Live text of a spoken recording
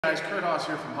Guys, Kurt Haas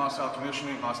here from Hostyle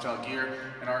Conditioning, Hostyle Gear,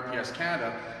 and RPS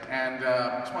Canada, and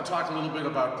I just want to talk a little bit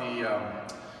about the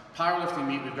powerlifting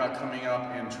meet we've got coming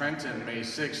up in Trenton, May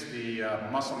 6th, the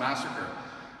Muscle Massacre.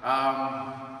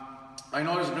 I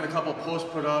know there's been a couple posts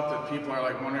put up that people are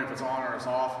like wondering if it's on or it's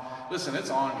off. Listen, it's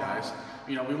on, guys.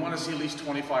 You know, we want to see at least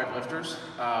 25 lifters.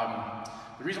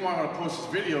 The reason why I want to post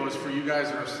this video is for you guys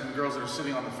that are, and girls that are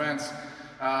sitting on the fence.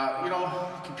 You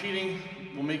know, competing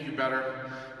will make you better.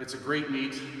 It's a great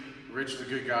meet. Rich is a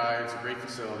good guy. It's a great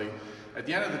facility. At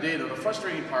the end of the day, though, the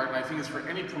frustrating part, and I think it's for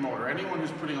any promoter, anyone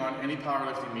who's putting on any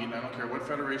powerlifting meet, and I don't care what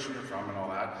federation you're from and all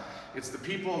that, it's the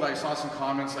people that I saw some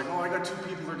comments like, oh, I got 2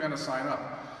 people that are going to sign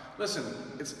up. Listen,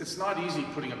 it's not easy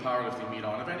putting a powerlifting meet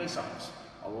on of any size.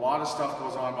 A lot of stuff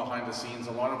goes on behind the scenes,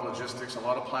 a lot of logistics, a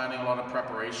lot of planning, a lot of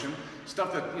preparation,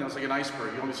 stuff that, you know, it's like an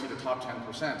iceberg. You only see the top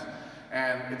 10%.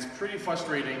 And it's pretty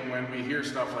frustrating when we hear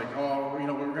stuff like, oh, you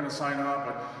know, we're going to sign up,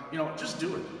 but, you know, just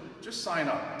do it. Just sign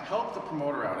up. Help the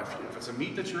promoter out. If it's a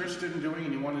meet that you're interested in doing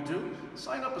and you want to do,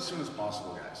 sign up as soon as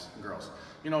possible, guys and girls.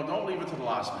 You know, don't leave it to the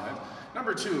last minute.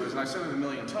 Number 2 is, and I said it a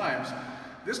million times,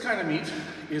 this kind of meet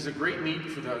is a great meet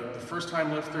for the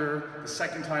first-time lifter, the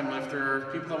second-time lifter,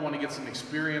 people that want to get some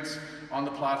experience on the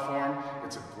platform.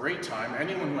 It's a great time.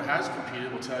 Anyone who has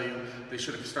competed will tell you they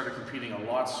should have started competing a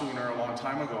lot sooner, a long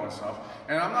time ago and stuff.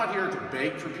 And I'm not here to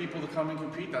beg for people to come and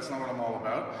compete. That's not what I'm all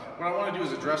about. What I want to do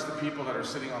is address the people that are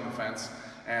sitting on the fence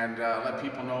and let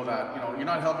people know that, you know, you're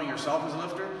not helping yourself as a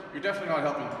lifter. You're definitely not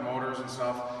helping promoters and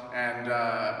stuff. And,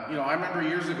 you know, I remember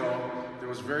years ago, there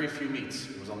was very few meets.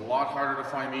 It was a lot harder to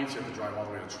find meets. You had to drive all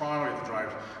the way to Toronto, you had to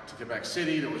drive to Quebec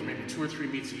City. There was maybe 2 or 3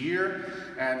 meets a year.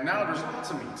 And now there's lots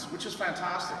of meets, which is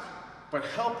fantastic. But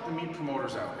help the meet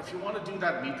promoters out. If you want to do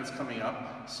that meet that's coming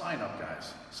up, sign up,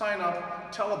 guys. Sign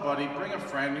up, tell a buddy, bring a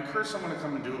friend, encourage someone to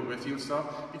come and do it with you and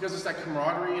stuff, because it's that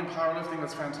camaraderie in powerlifting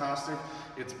that's fantastic.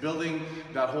 It's building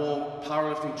that whole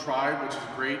powerlifting tribe, which is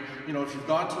great. You know, if you've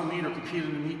gone to a meet or competed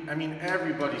in a meet, I mean,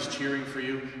 everybody's cheering for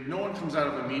you. No one comes out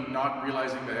of a meet not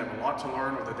realizing they have a lot to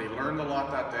learn, or that they learned a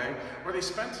lot that day, or they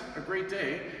spent a great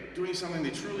day doing something they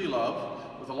truly love,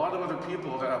 with a lot of other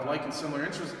people that have like and similar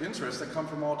interests that come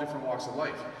from all different walks of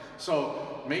life.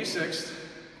 So, May 6th,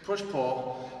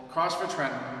 push-pull, CrossFit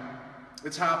Trenton,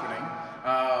 it's happening.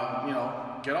 You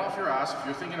know, get off your ass if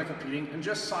you're thinking of competing and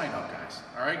just sign up, guys.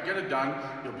 All right, get it done.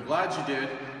 You'll be glad you did.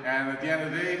 And at the end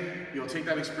of the day, you'll take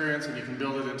that experience and you can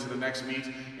build it into the next meet,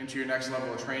 into your next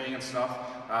level of training and stuff.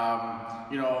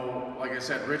 You know, like I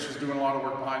said, Rich is doing a lot of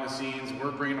work behind the scenes.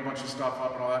 We're bringing a bunch of stuff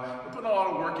up and all that. We're putting a lot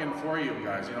of work in for you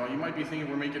guys. You know, you might be thinking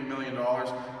we're making $1 million.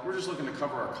 We're just looking to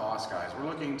cover our costs, guys. We're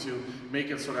looking to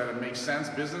make it so that it makes sense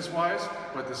business-wise,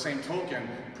 but at the same token,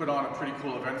 put on a pretty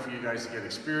cool event for you guys to get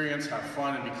experience, have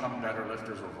fun, and become better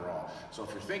lifters overall. So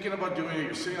if you're thinking about doing it,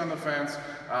 you're sitting on the fence,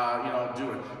 you know,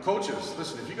 do it. Coaches,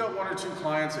 listen, if you got 1 or 2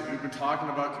 clients that you've been talking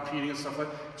about competing and stuff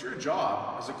like that, it's your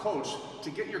job as a coach to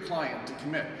get your client to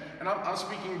commit. And I'm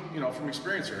speaking, you know, from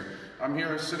experience here. I'm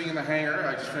here sitting in the hangar.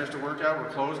 I just finished a workout. We're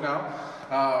closed now.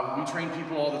 We train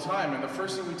people all the time, and the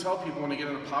first thing we tell people when they get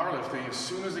into powerlifting, as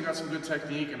soon as they got some good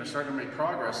technique and they're starting to make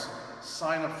progress,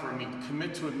 sign up for a meet,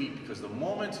 commit to a meet, because the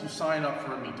moment you sign up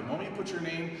for a meet, the moment you put your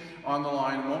name on the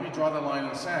line, the moment you draw that line in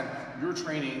the sand, your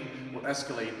training will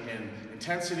escalate in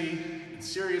intensity, in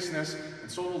seriousness, and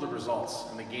so will the results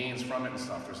and the gains from it and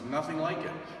stuff. There's nothing like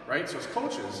it, right? So as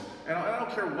coaches, and I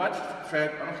don't care what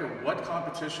fed, I don't care what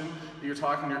competition that you're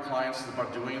talking to your clients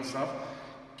about doing and stuff,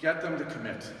 get them to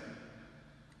commit.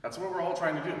 That's what we're all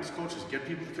trying to do as coaches, get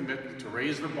people to commit, to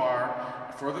raise the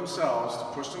bar for themselves, to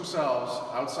push themselves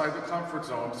outside the comfort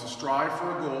zones, to strive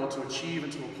for a goal, to achieve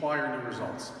and to acquire new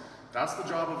results. That's the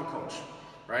job of a coach,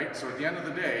 right? So at the end of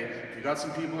the day, if you got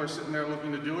some people who are sitting there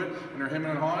looking to do it and they're hemming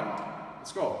and hawing,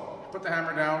 let's go. Put the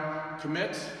hammer down,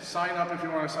 commit, sign up if you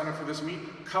want to sign up for this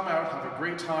meet, come out, have a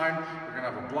great time. We're going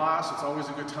to have a blast. It's always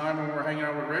a good time when we're hanging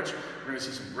out with Rich. We're going to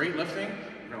see some great lifting,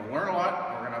 we're going to learn a lot,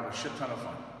 and we're going to have a shit ton of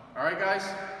fun. All right, guys,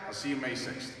 I'll see you May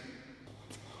 6th.